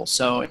available.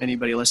 So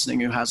anybody listening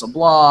who has a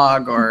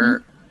blog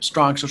or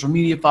strong social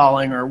media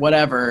following or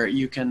whatever,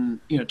 you can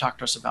talk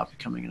to us about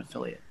becoming an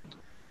affiliate.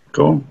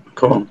 Cool.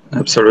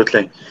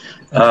 Absolutely.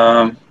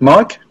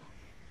 Mark?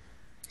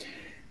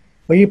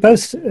 Well, you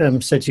both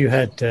said you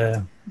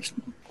had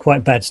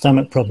quite bad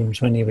stomach problems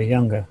when you were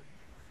younger.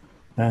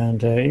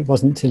 And it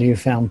wasn't until you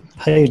found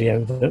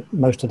paleo that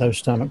most of those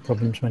stomach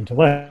problems went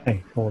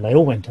away, or they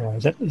all went away.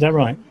 Is that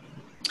right?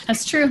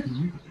 That's true.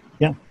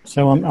 Yeah.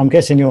 So I'm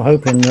guessing you're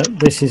hoping that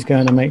this is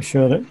going to make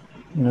sure that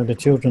the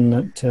children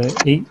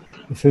that eat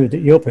the food that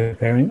you're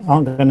preparing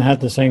aren't going to have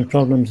the same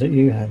problems that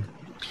you had.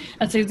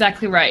 That's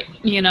exactly right.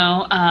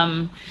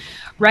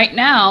 Right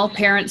now,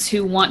 parents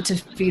who want to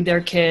feed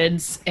their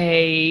kids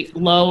a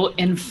low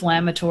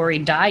inflammatory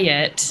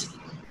diet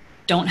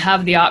don't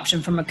have the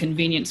option from a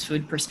convenience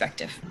food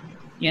perspective.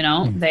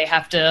 They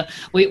have to,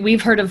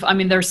 we've heard of,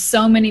 there's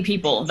so many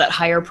people that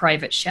hire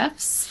private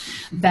chefs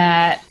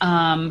that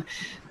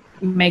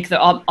make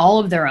all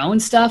of their own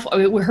stuff.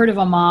 We heard of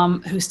a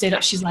mom who stayed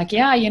up. She's like,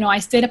 I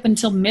stayed up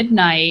until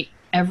midnight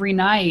every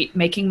night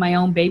making my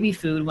own baby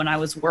food when I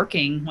was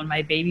working, when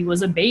my baby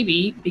was a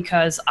baby,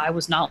 because I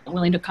was not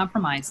willing to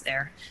compromise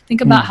there.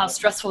 Think about how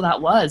stressful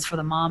that was for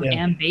the mom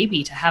and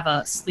baby to have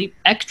a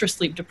extra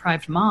sleep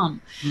deprived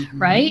mom,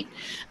 right?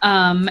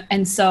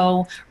 And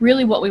so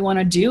really what we want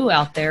to do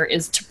out there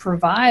is to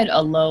provide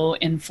a low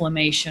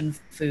inflammation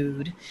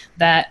food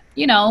that,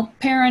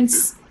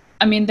 parents,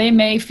 they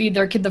may feed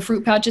their kid the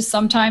fruit pouches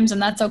sometimes,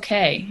 and that's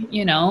okay.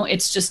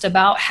 It's just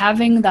about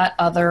having that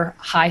other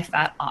high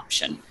fat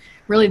option.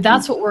 Really,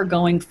 that's what we're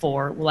going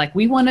for.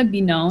 We want to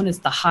be known as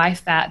the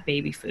high-fat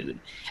baby food.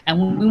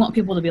 And we want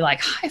people to be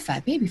like,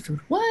 high-fat baby food,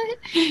 what?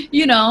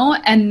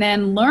 And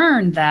then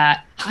learn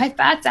that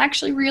high-fat's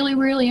actually really,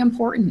 really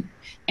important.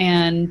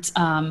 And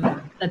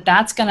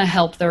that's going to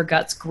help their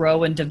guts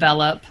grow and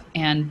develop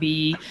and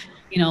be,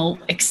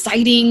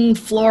 exciting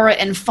flora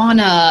and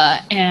fauna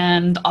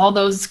and all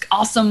those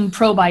awesome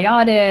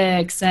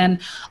probiotics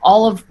and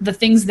all of the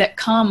things that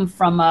come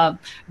from a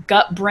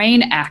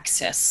gut-brain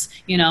axis,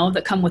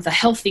 that come with a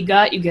healthy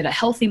gut. You get a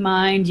healthy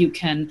mind. You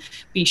can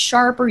be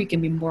sharper. You can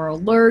be more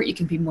alert. You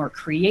can be more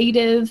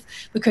creative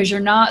because you're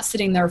not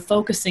sitting there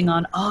focusing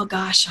on, oh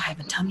gosh, I have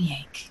a tummy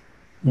ache.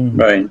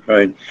 Right.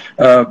 But,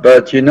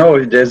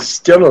 there's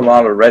still a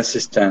lot of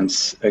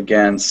resistance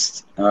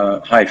against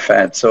high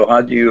fat. So how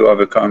do you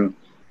overcome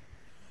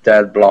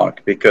that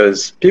block?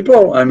 Because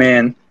people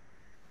around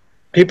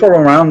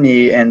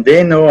me, and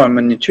they know I'm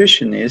a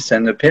nutritionist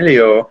and a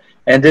paleo,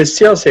 and they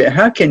still say,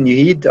 how can you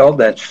eat all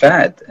that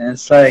fat? And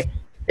it's like,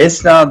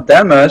 it's not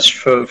that much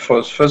for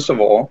first of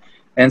all.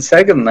 And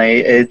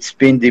secondly, it's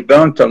been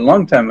debunked a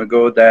long time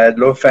ago that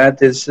low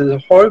fat is a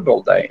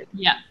horrible diet.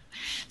 Yeah.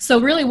 So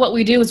really what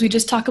we do is we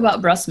just talk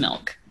about breast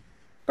milk.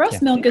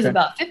 Breast milk is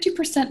about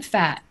 50%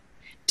 fat.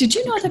 Did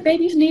you know that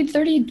babies need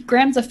 30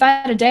 grams of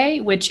fat a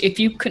day? Which if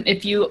you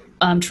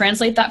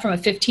translate that from a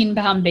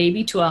 15-pound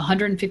baby to a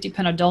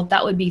 150-pound adult,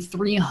 that would be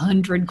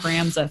 300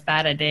 grams of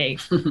fat a day.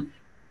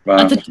 Wow.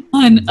 That's a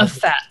ton of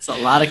fat. It's a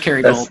lot of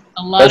Kerrygold.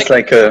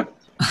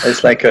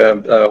 It's like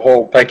a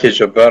whole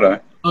package of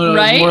butter. Oh, no,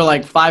 right? It's more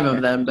like 5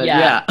 of them, but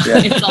yeah.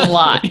 It's a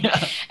lot.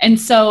 And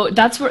so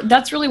that's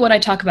really what I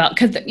talk about.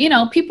 Because,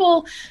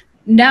 people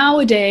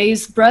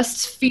nowadays,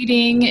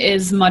 breastfeeding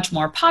is much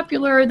more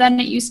popular than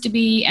it used to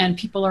be. And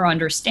people are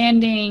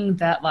understanding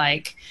that,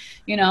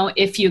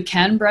 if you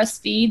can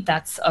breastfeed,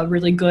 that's a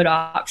really good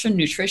option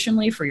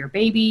nutritionally for your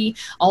baby.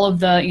 All of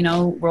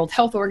the, World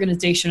Health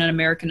Organization and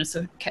American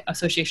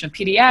Association of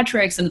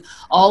Pediatrics and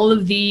all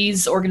of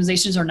these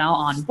organizations are now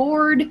on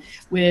board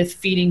with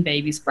feeding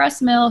babies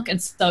breast milk.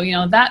 And so,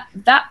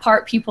 that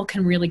part people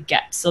can really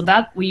get. So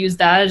I use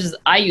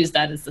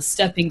that as the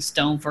stepping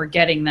stone for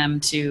getting them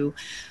to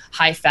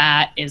high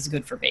fat is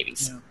good for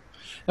babies.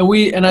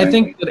 Yeah. And I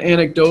think that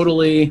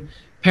anecdotally,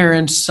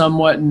 parents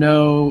somewhat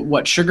know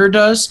what sugar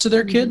does to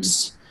their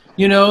kids.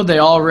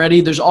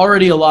 There's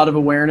already a lot of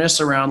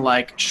awareness around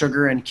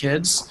sugar and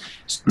kids.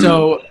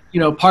 So,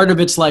 part of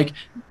it's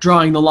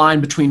drawing the line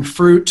between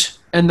fruit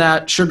and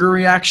that sugar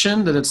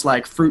reaction, that it's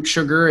like fruit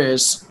sugar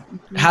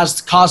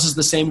causes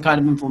the same kind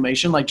of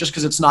inflammation, like just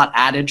because it's not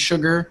added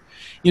sugar.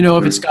 You know,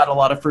 if it's got a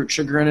lot of fruit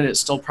sugar in it, it's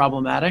still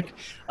problematic.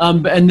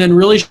 And then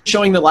really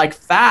showing that like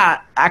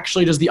fat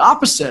actually does the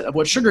opposite of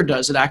what sugar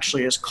does. It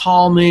actually is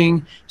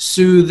calming,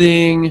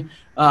 soothing,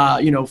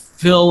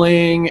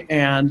 filling,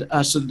 and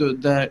so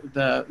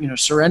the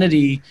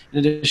Serenity, in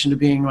addition to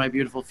being my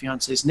beautiful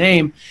fiance's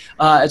name,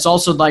 it's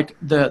also like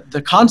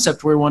the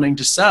concept we're wanting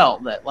to sell,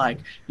 that like,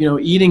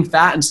 eating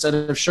fat instead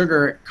of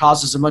sugar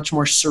causes a much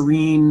more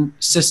serene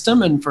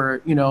system, and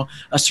for,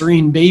 a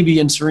serene baby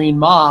and serene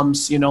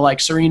moms, like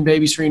serene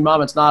baby, serene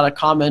mom, it's not a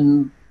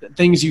common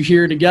things you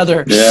hear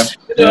together,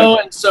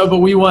 and so, but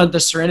we want the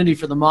serenity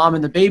for the mom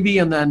and the baby,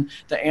 and then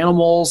the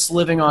animals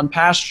living on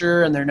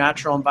pasture and their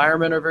natural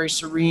environment are very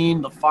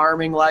serene. The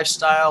farming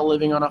lifestyle,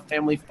 living on a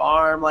family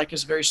farm, like,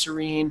 is very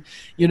serene,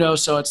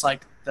 so it's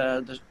like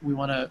we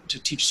want to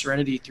teach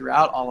serenity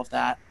throughout all of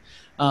that.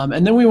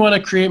 And then we want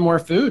to create more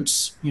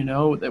foods,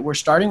 that we're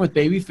starting with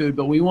baby food,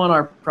 but we want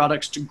our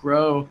products to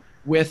grow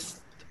with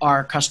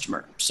our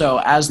customer.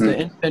 So as the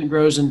infant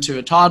grows into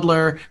a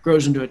toddler,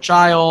 grows into a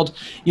child,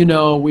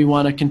 we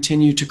want to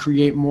continue to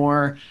create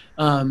more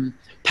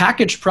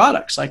packaged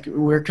products. Like,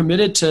 we're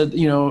committed to,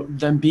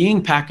 them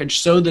being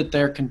packaged so that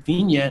they're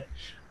convenient.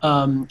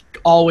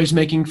 Always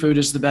making food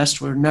is the best.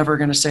 We're never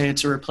going to say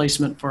it's a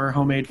replacement for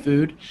homemade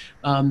food.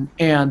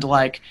 And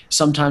like,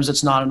 sometimes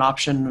it's not an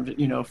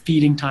option.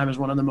 Feeding time is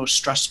one of the most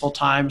stressful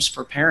times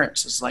for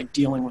parents, is like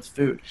dealing with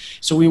food.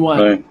 So we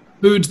want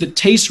foods that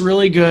taste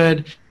really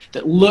good,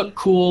 that look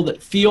cool,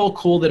 that feel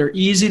cool, that are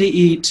easy to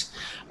eat,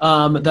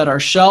 that are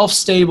shelf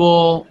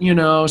stable,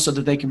 so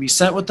that they can be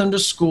sent with them to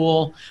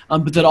school,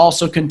 but that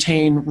also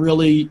contain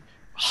really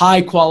high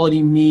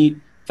quality meat,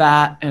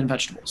 fat, and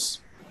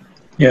vegetables.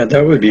 Yeah,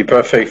 that would be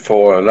perfect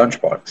for a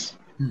lunchbox.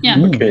 Yeah.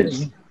 For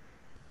kids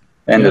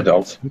and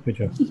adults. Good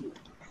job.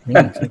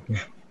 Yeah, exactly.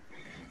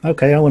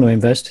 Okay, I want to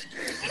invest.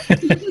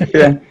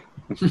 Yeah,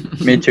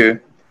 me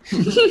too.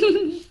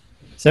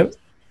 So,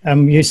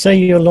 you say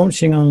you're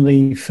launching on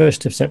the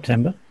 1st of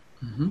September.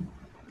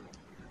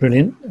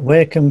 Brilliant.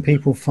 Where can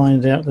people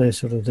find out the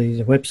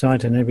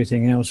website and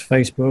everything else,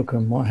 Facebook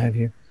and what have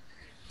you?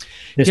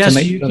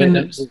 Yes, you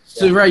can.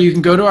 So you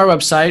can go to our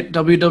website,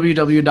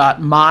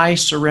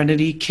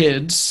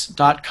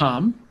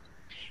 www.myserenitykids.com,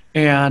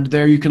 and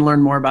there you can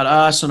learn more about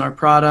us and our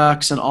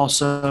products, and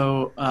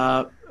also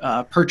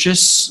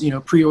purchase,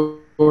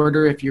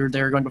 pre-order if you're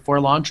there going before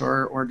launch,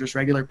 or just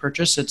regular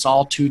purchase. It's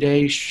all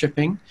 2-day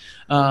shipping.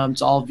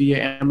 It's all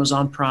via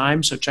Amazon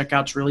Prime, so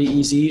checkout's really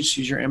easy. Just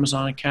use your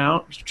Amazon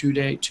account. It's free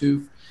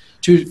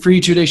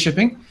 2-day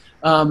shipping.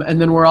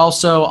 And then we're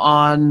also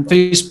on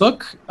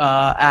Facebook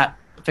at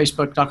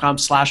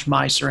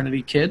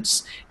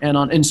facebook.com/myserenitykids, and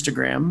on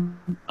Instagram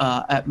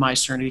at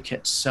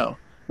myserenitykids. So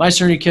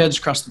myserenitykids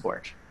across the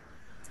board.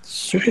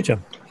 Super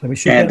job.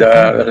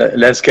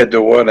 Let's get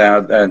the word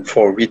out, and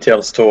for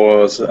retail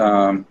stores,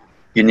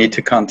 you need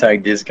to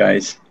contact these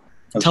guys.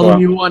 Tell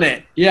them you want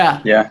it. Yeah.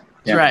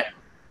 That's right.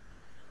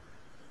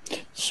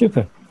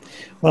 Super.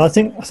 Well, I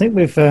think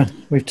we've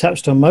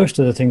touched on most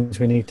of the things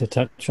we need to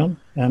touch on.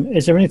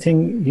 Is there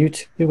anything you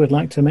two would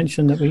like to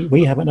mention that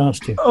we haven't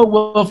asked you? Oh,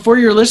 well, for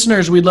your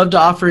listeners, we'd love to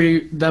offer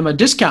them a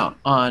discount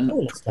on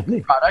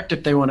the product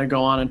if they want to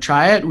go on and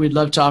try it. We'd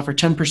love to offer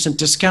 10%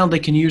 discount. They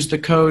can use the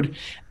code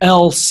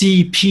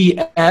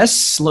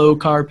LCPS, Low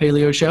Carb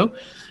Paleo Show.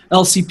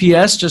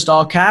 LCPS, just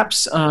all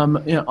caps, on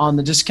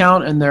the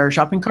discount in their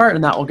shopping cart,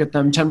 and that will get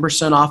them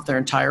 10% off their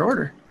entire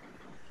order.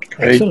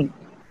 Great. Excellent.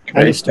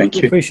 Great.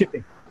 Thank you. Free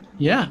shipping.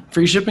 Yeah,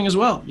 free shipping as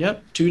well.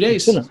 Yep, 2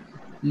 days. Excellent.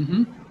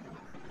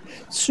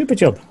 Super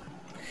job.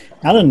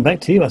 Alan, back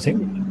to you, I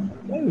think.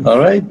 All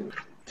right.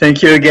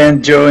 Thank you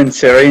again, Joe and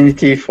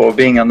Serenity, for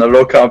being on the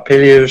Low Carb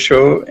Paleo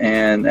Show.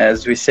 And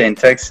as we say in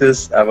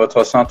Texas, à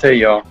votre santé,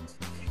 y'all.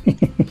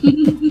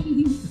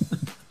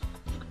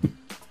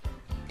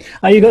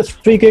 Oh, you got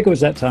 3 giggles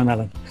that time,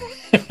 Alan.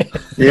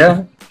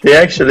 Yeah, they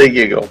actually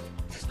giggled.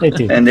 They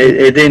did. And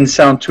it didn't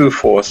sound too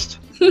forced.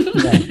 No.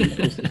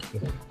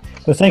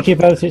 Well, thank you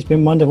both. It's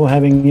been wonderful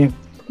having you.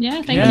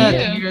 Yeah, thank you.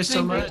 Thank you guys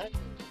so much.